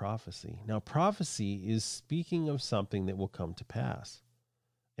concept of prophecy. Now, prophecy is speaking of something that will come to pass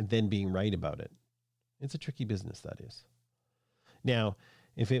and then being right about it. It's a tricky business, that is. Now,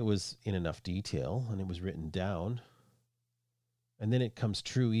 if it was in enough detail and it was written down, and then it comes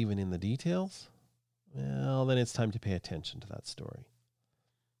true even in the details, well, then it's time to pay attention to that story.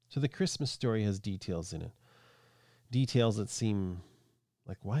 So the Christmas story has details in it. Details that seem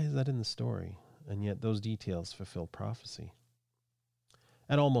like, why is that in the story? And yet those details fulfill prophecy.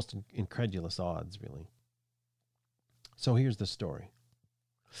 At almost incredulous odds, really. So here's the story.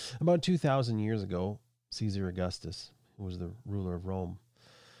 About 2,000 years ago, Caesar Augustus, who was the ruler of Rome,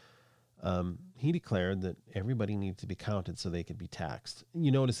 he declared that everybody needed to be counted so they could be taxed.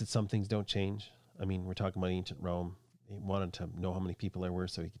 You notice that some things don't change. I mean, we're talking about ancient Rome. He wanted to know how many people there were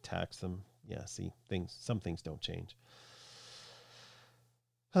so he could tax them. Yeah, see, some things don't change.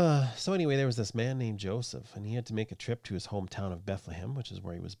 So anyway, there was this man named Joseph, and he had to make a trip to his hometown of Bethlehem, which is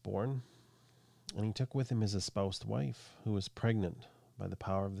where he was born. And he took with him his espoused wife, who was pregnant by the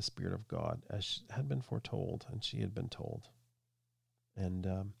power of the Spirit of God, as had been foretold, and she had been told.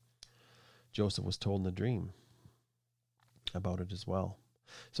 And Joseph was told in a dream about it as well.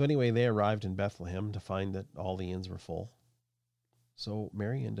 So anyway, they arrived in Bethlehem to find that all the inns were full. So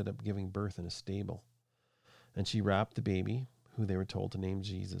Mary ended up giving birth in a stable, and she wrapped the baby, who they were told to name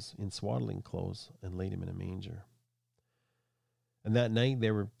Jesus, in swaddling clothes and laid him in a manger. And that night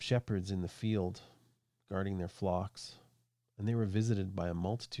there were shepherds in the field guarding their flocks, and they were visited by a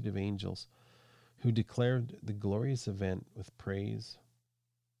multitude of angels who declared the glorious event with praise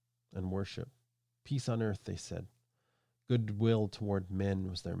and worship. Peace on earth, they said. Goodwill toward men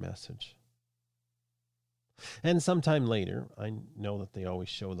was their message. And sometime later, I know that they always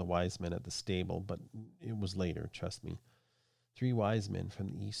show the wise men at the stable, but it was later, trust me. 3 wise men from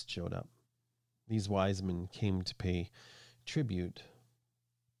the east showed up. These wise men came to pay tribute.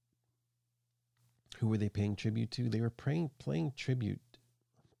 Who were they paying tribute to? They were paying tribute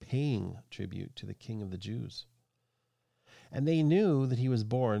to the King of the Jews. And they knew that he was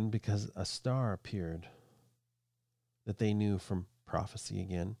born because a star appeared that they knew from prophecy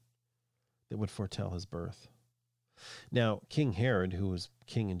again that would foretell his birth. Now, King Herod, who was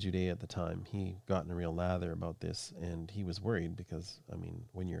king in Judea at the time, he got in a real lather about this, and he was worried because, I mean,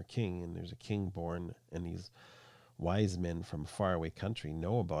 when you're a king and there's a king born and these wise men from a faraway country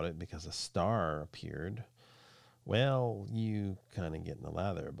know about it because a star appeared, well, you kind of get in a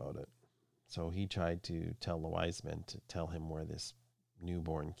lather about it. So he tried to tell the wise men to tell him where this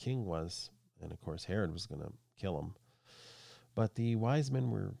newborn king was, and of course Herod was going to kill him. But the wise men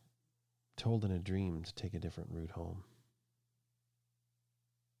were told in a dream to take a different route home.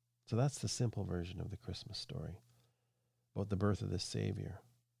 So that's the simple version of the Christmas story about the birth of this Savior.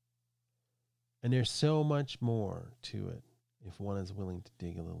 And there's so much more to it if one is willing to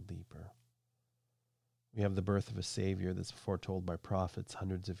dig a little deeper. We have the birth of a Savior that's foretold by prophets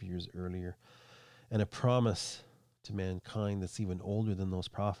hundreds of years earlier, and a promise to mankind that's even older than those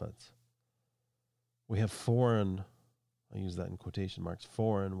prophets. We have foreign, I use that in quotation marks,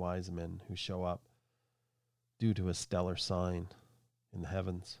 foreign wise men who show up due to a stellar sign in the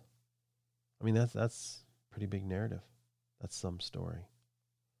heavens. I mean, that's a pretty big narrative. That's some story.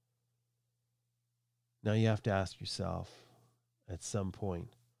 Now you have to ask yourself at some point,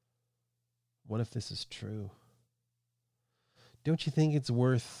 what if this is true? Don't you think it's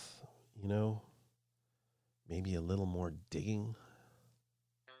worth, maybe a little more digging?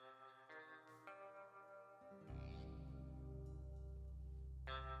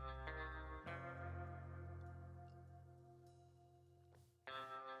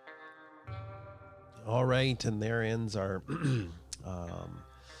 All right, and there ends our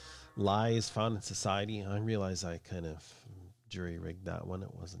lies found in society. I realize I kind of jury-rigged that one.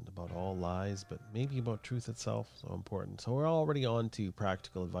 It wasn't about all lies, but maybe about truth itself. So important. So we're already on to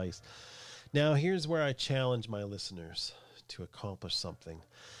practical advice. Now, here's where I challenge my listeners to accomplish something.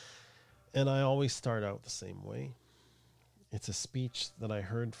 And I always start out the same way. It's a speech that I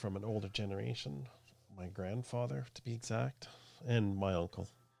heard from an older generation, my grandfather to be exact, and my uncle.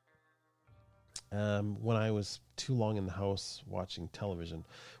 When I was too long in the house watching television,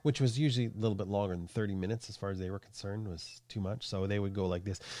 which was usually a little bit longer than 30 minutes as far as they were concerned, was too much. So they would go like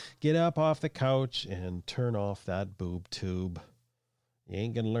this: get up off the couch and turn off that boob tube. You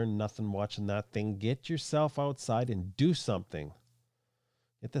ain't going to learn nothing watching that thing. Get yourself outside and do something.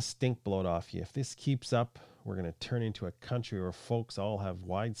 Get the stink blowed off you. If this keeps up, we're going to turn into a country where folks all have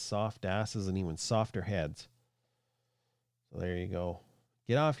wide, soft asses and even softer heads. So there you go.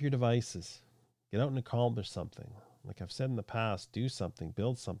 Get off your devices. Get out and accomplish something. Like I've said in the past, do something,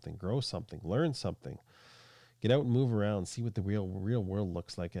 build something, grow something, learn something. Get out and move around, see what the real world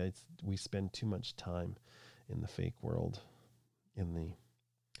looks like. We spend too much time in the fake world, in the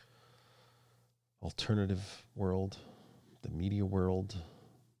alternative world, the media world.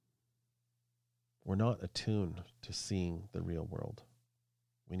 We're not attuned to seeing the real world.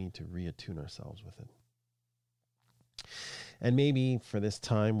 We need to reattune ourselves with it. And maybe for this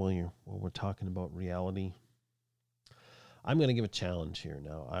time, while we're talking about reality, I'm going to give a challenge here.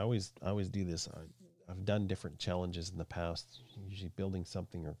 Now, I always do this. I've done different challenges in the past, usually building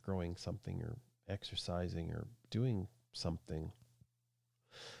something or growing something or exercising or doing something.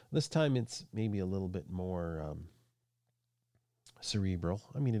 This time it's maybe a little bit more cerebral.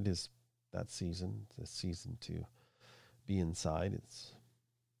 I mean, it is that season, the season to be inside. It's,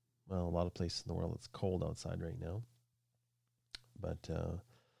 well, a lot of places in the world, it's cold outside right now, but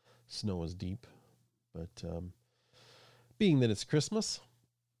snow is deep. But being that it's Christmas,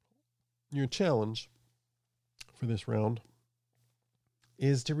 your challenge for this round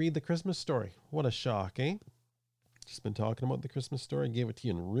is to read the Christmas story. What a shock, eh? Just been talking about the Christmas story. I gave it to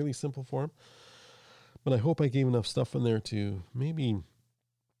you in really simple form, but I hope I gave enough stuff in there to maybe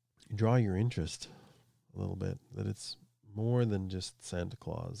draw your interest a little bit, that it's more than just Santa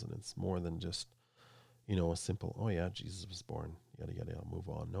Claus, and it's more than just, a simple, oh yeah, Jesus was born, yada, yada, I'll move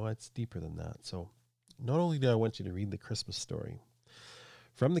on. No, it's deeper than that. So not only do I want you to read the Christmas story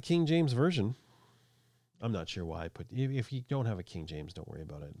from the King James Version. I'm not sure why I put, if you don't have a King James, don't worry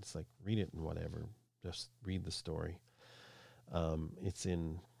about it. It's like, read it and whatever. Just read the story. It's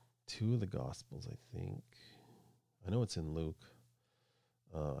in 2 of the Gospels, I think. I know it's in Luke.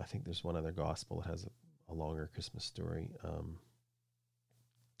 I think there's one other Gospel that has a longer Christmas story.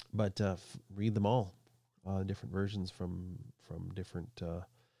 But read them all. Different versions from different,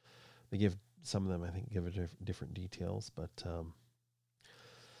 they give, some of them, I think, give it different details, but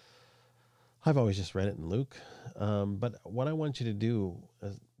I've always just read it in Luke. But what I want you to do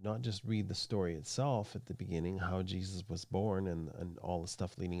is not just read the story itself at the beginning, how Jesus was born and all the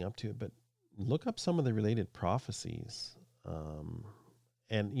stuff leading up to it, but look up some of the related prophecies.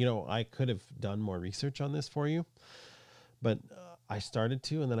 And, I could have done more research on this for you, but I started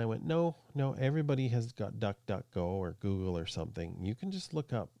to, and then I went, no, everybody has got DuckDuckGo or Google or something. You can just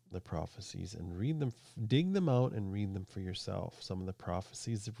look up the prophecies and read them, dig them out and read them for yourself. Some of the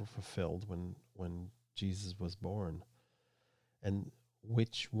prophecies that were fulfilled when Jesus was born, and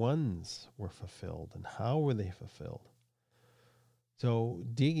which ones were fulfilled and how were they fulfilled. So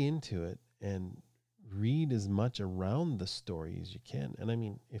dig into it and read as much around the story as you can. And I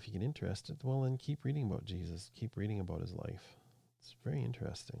mean, if you get interested, well, then keep reading about Jesus, keep reading about his life. It's very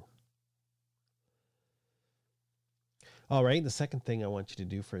interesting. All right, the second thing I want you to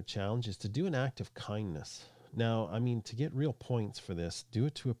do for a challenge is to do an act of kindness. Now, I mean, to get real points for this, do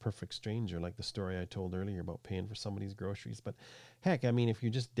it to a perfect stranger, like the story I told earlier about paying for somebody's groceries. But heck, I mean, if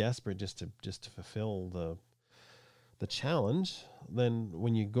you're just desperate just to fulfill the challenge, then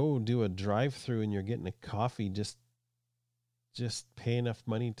when you go do a drive-through and you're getting a coffee, just pay enough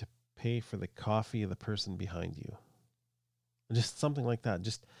money to pay for the coffee of the person behind you. Just something like that.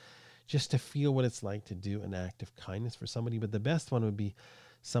 Just to feel what it's like to do an act of kindness for somebody. But the best one would be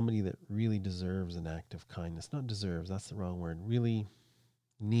somebody that really deserves an act of kindness. Not deserves, that's the wrong word. Really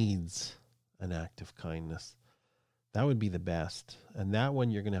needs an act of kindness. That would be the best. And that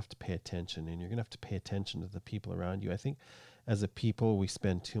one you're going to have to pay attention, and you're going to have to pay attention to the people around you. I think as a people, we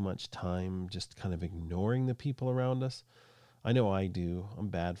spend too much time just kind of ignoring the people around us. I know I do. I'm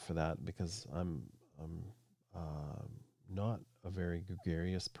bad for that because I'm not a very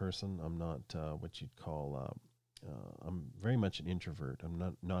gregarious person. I'm not what you'd call, I'm very much an introvert. I'm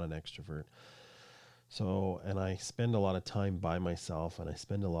not an extrovert. So, and I spend a lot of time by myself, and I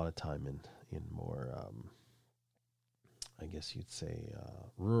spend a lot of time in more, I guess you'd say,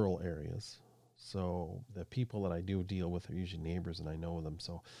 rural areas. So the people that I do deal with are usually neighbors, and I know them.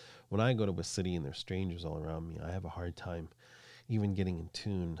 So when I go to a city and there's strangers all around me, I have a hard time even getting in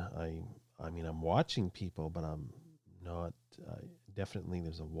tune. I mean, I'm watching people, but I'm not, definitely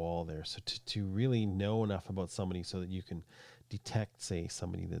there's a wall there. So to really know enough about somebody so that you can detect, say,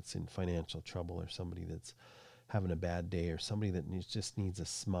 somebody that's in financial trouble, or somebody that's having a bad day, or somebody that just needs a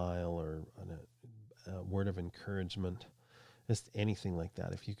smile or a word of encouragement, just anything like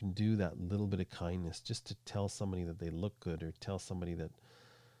that. If you can do that little bit of kindness, just to tell somebody that they look good, or tell somebody that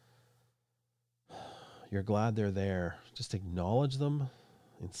you're glad they're there, just acknowledge them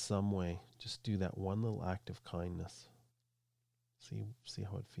in some way. Just do that one little act of kindness. See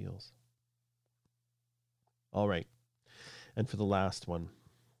how it feels. All right. And for the last one,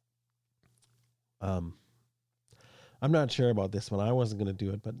 I'm not sure about this one. I wasn't going to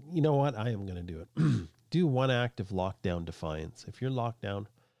do it, but you know what? I am going to do it. Do one act of lockdown defiance. If you're locked down,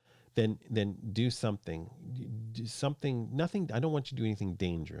 then do something. Do something. Nothing. I don't want you to do anything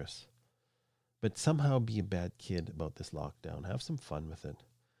dangerous, but somehow be a bad kid about this lockdown. Have some fun with it.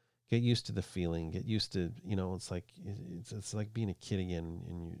 Get used to the feeling. Get used to, it's like being a kid again,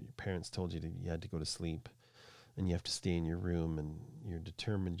 and your parents told you you had to go to sleep, and you have to stay in your room, and you're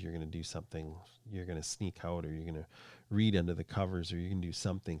determined you're going to do something. You're going to sneak out, or you're going to read under the covers, or you're going to do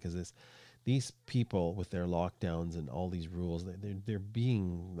something, because these people with their lockdowns and all these rules, they're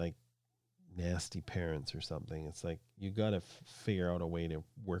being like nasty parents or something. It's like you got to figure out a way to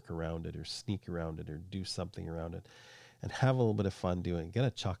work around it, or sneak around it, or do something around it, and have a little bit of fun doing it. Get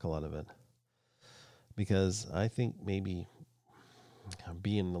a chuckle out of it, because I think maybe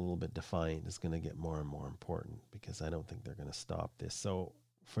being a little bit defiant is going to get more and more important, because I don't think they're going to stop this. So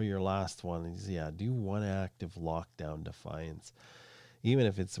for your last one is, do one act of lockdown defiance. Even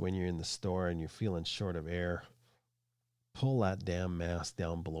if it's when you're in the store and you're feeling short of air, pull that damn mask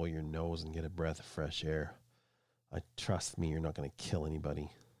down below your nose and get a breath of fresh air. Trust me, you're not going to kill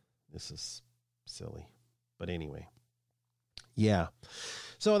anybody. This is silly. But anyway, yeah.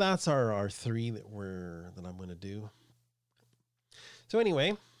 So that's our three that I'm going to do. So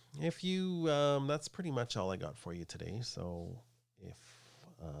anyway, if you, that's pretty much all I got for you today. So if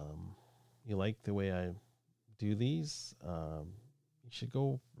you like the way I do these, you should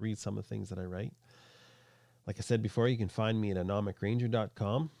go read some of the things that I write. Like I said before, you can find me at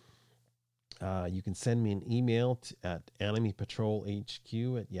anomicranger.com. You can send me an email at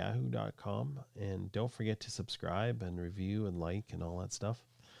enemypatrolhq@yahoo.com. And don't forget to subscribe and review and like and all that stuff.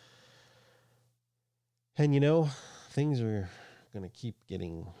 And things are going to keep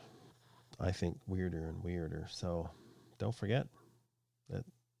getting, I think, weirder and weirder. So don't forget that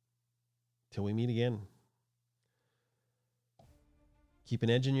till we meet again, keep an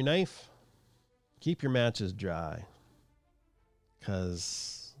edge in your knife. Keep your matches dry,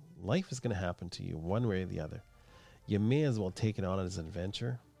 because life is going to happen to you one way or the other. You may as well take it on as an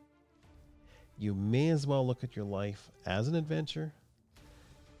adventure. You may as well look at your life as an adventure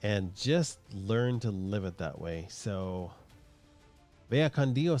and just learn to live it that way. So, vea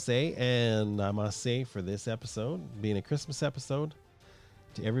con Dios, and I must say, for this episode, being a Christmas episode,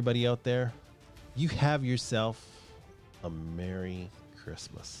 to everybody out there, you have yourself a Merry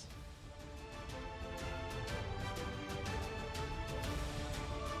Christmas.